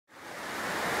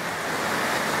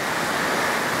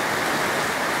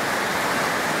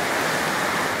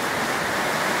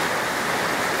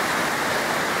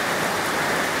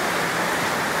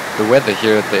The weather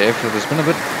here at the airfield has been a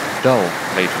bit dull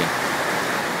lately.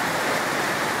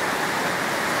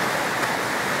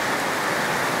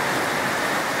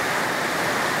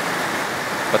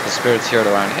 But the spirits here at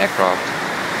Orion Aircraft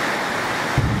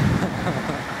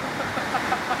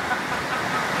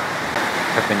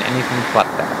have been anything but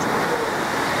that.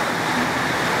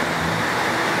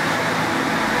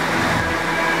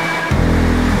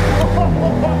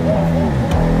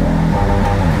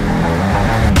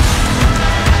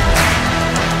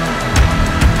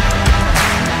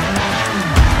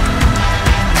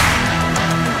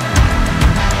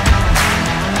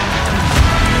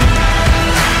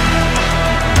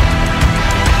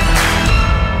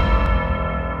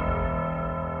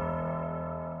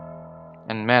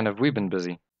 And man, have we been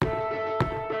busy.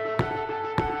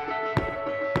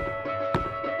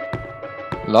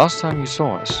 Last time you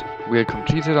saw us, we had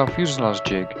completed our fuselage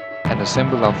jig and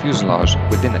assembled our fuselage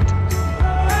within it.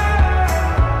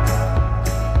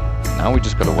 Now we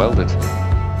just gotta weld it.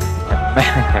 And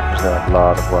man, that was a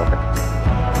lot of welding.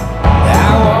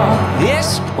 I walk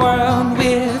this world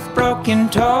with broken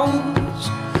toes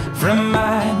from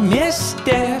my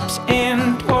missteps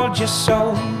and tortured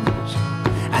souls.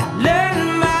 I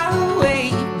learned my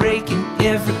way, breaking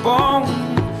every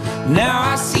bone. Now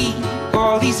I see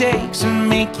all these aches and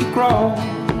make you grow.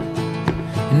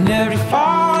 And every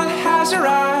fall has a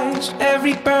rise,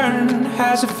 every burn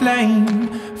has a flame.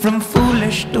 From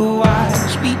foolish to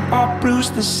wise, we all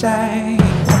bruise the same.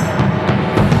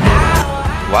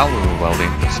 While we were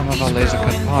welding, some of our laser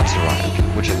cut parts arrived,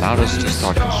 which allowed us to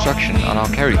start construction on our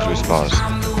carry-through spars.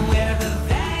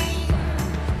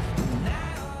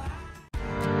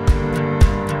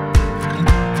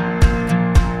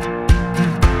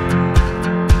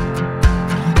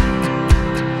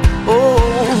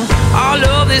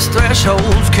 These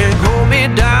thresholds can't hold me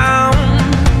down.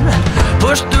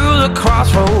 Push through the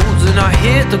crossroads and I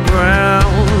hit the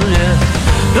ground, yeah.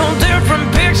 No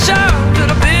different picture to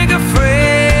the bigger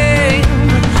frame.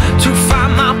 To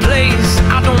find my place,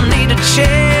 I don't need a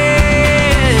change.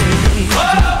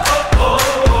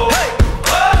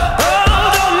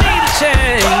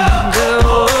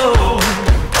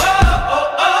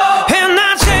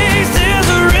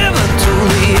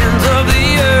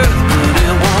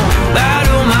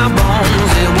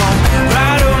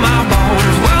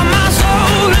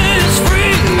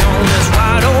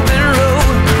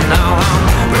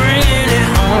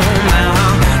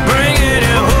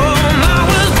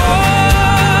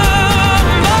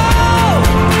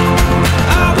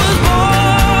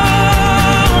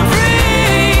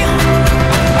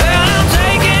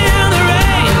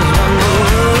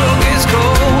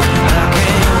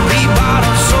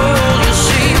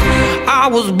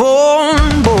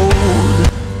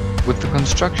 With the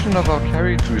construction of our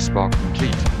carry-through spar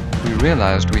complete, we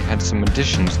realized we had some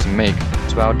additions to make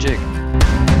to our jig.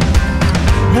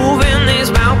 Moving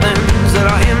these mountains that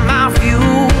are in my view,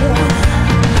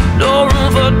 no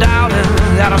room for doubting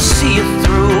that I'll see it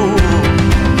through.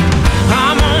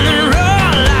 I'm on the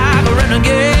run like a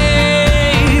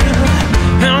renegade,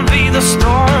 and I'll be the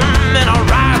storm and I'll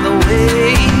ride the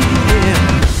wave.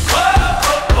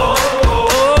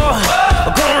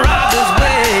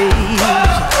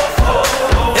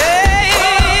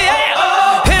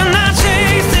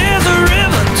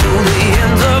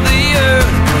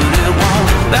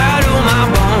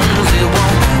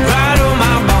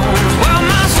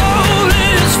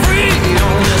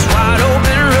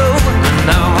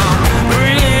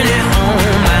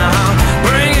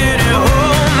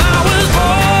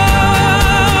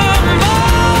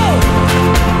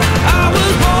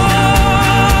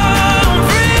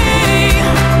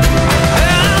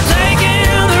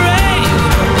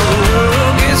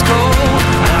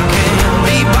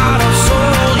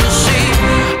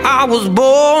 I was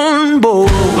born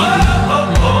bold.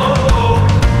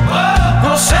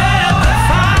 We'll set the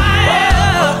fire,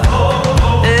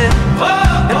 yeah, and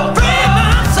free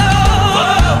my soul.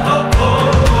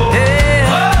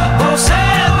 Yeah, we'll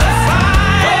set the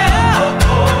fire,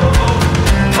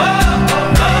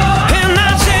 and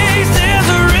I chase there's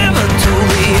a river to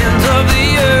the ends of the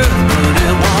earth, but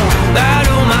it won't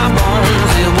battle my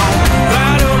bones. It won't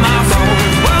battle my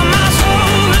bones. Well, my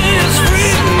soul is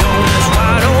free on this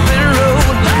wide open.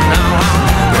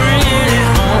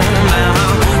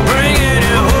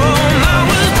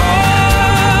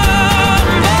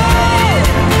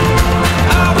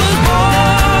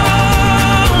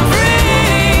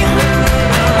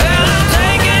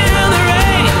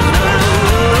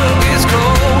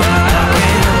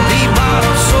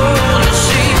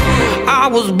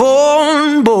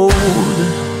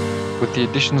 With the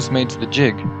additions made to the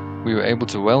jig, we were able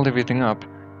to weld everything up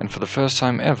and for the first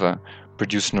time ever,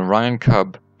 produce an Orion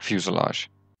Cub fuselage.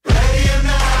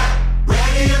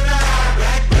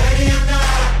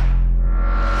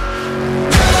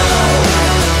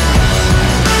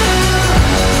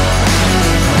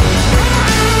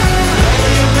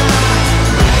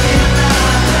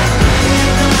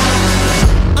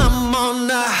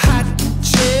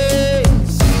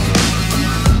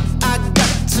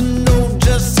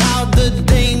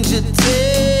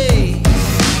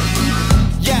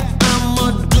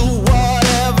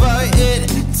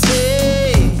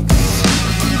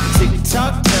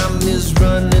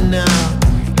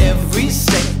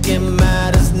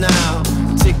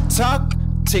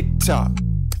 Tick tock.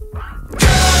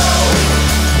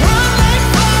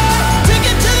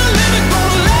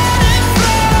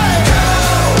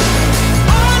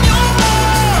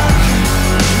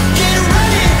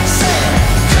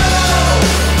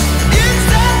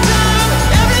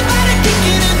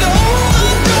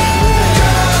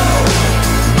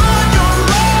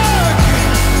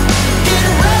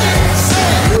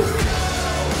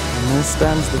 And then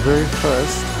stands the very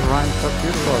first Orion Cub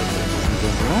fuselage, ladies and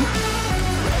gentlemen.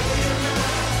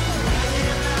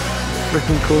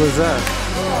 Freaking cool is that?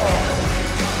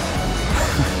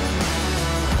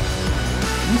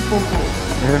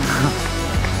 Yeah.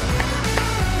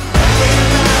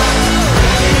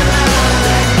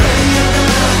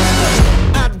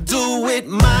 I do it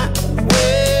my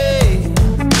way.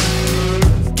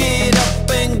 Get up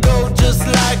and go just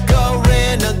like a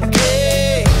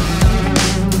renegade.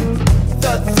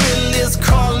 The thrill is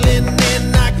calling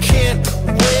and I can't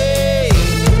wait.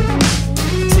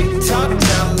 Tick-tock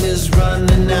time is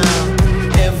running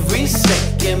out. Every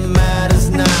second matters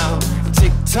now.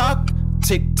 Tick-tock,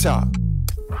 tick-tock.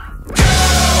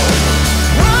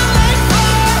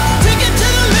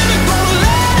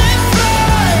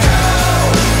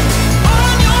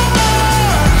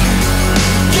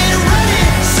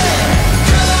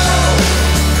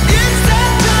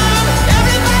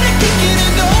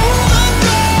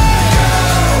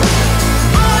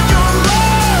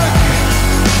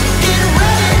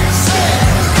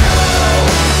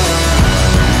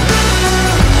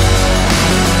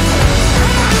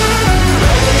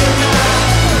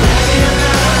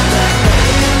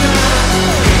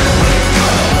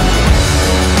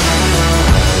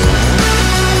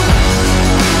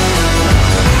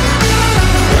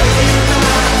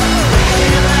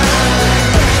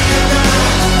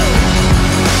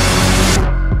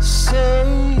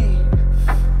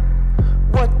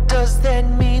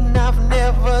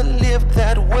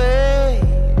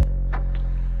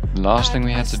 The last thing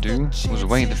we had to do was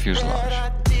weigh the fuselage.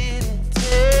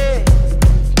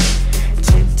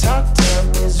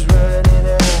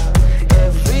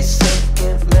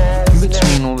 In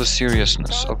between all the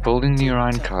seriousness of building the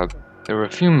Orion Cub, there were a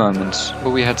few moments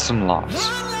where we had some laughs.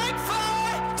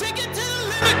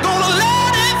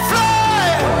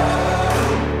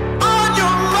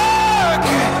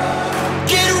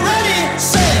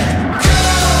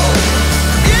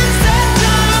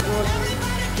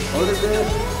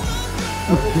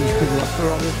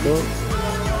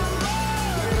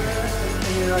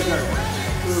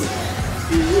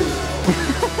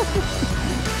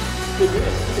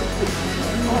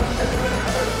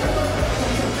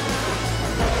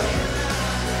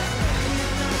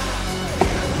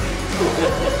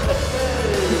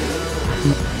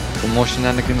 For more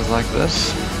shenanigans like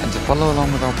this, and to follow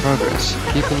along with our progress,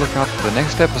 keep a lookout for the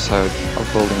next episode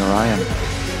of Building Orion.